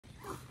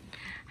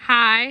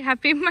Hi,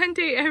 happy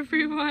Monday,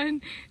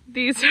 everyone.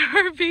 These are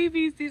our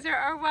babies. These are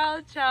our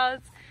wild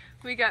childs.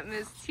 We got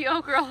Miss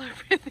Teal Girl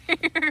over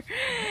there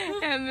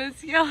and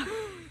Miss Yellow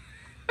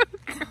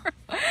Girl.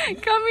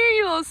 Come here,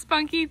 you little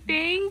spunky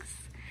things.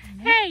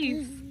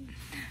 Hey,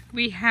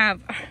 we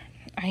have,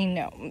 I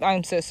know,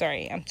 I'm so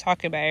sorry. I'm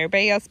talking about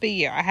everybody else but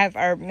you. I have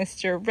our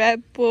Mr.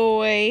 Red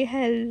Boy.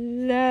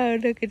 Hello,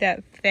 look at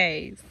that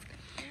face.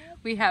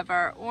 We have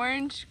our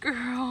Orange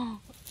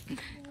Girl.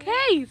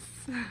 Case.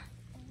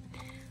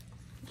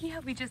 Yeah,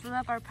 we just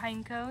love our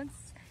pine cones.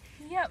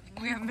 Yep,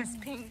 we have Miss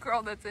Pink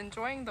Girl that's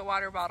enjoying the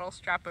water bottle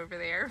strap over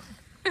there.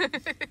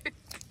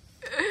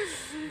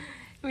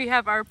 We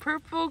have our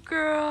purple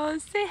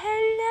girls. Say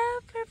hello,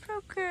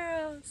 purple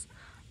girls.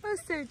 Oh,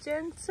 so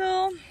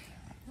gentle.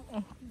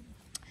 Come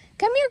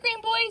here,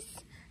 green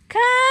boys.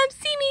 Come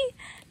see me.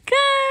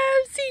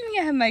 Come see me.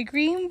 I have my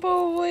green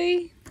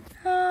boy.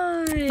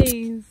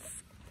 Hi.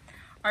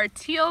 Our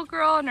teal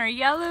girl and our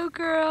yellow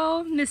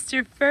girl,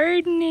 Mr.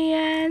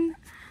 Ferdinand.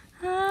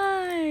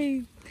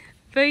 Hi.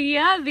 But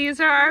yeah, these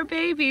are our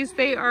babies.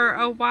 They are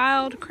a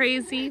wild,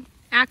 crazy,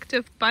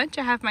 active bunch.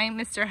 I have my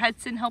Mr.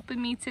 Hudson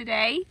helping me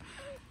today.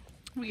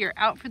 We are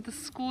out for the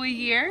school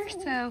year,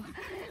 so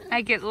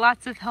I get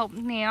lots of help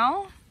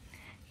now.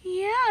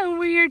 Yeah,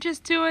 we are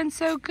just doing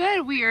so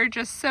good. We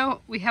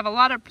have a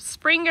lot of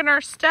spring in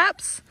our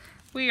steps.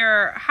 We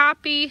are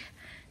happy,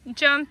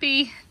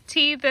 jumpy,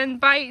 teething,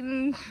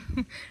 biting,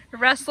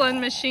 wrestling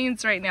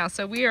machines right now.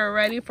 So we are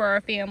ready for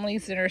our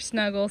families and our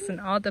snuggles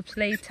and all the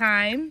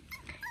playtime.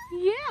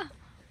 Yeah,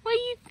 what do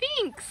you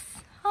think,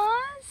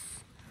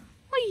 Oz?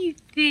 What do you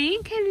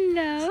think?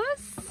 Hello?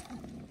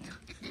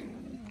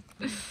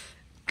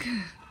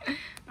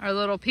 Our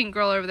little pink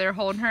girl over there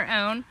holding her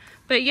own.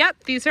 But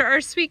yep, these are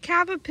our sweet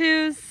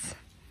cavapoos.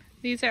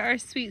 These are our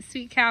sweet,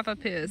 sweet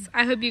cavapoos.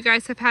 I hope you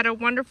guys have had a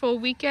wonderful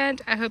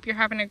weekend. I hope you're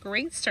having a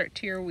great start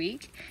to your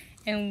week.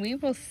 And we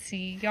will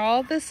see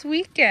y'all this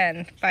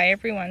weekend. Bye,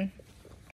 everyone.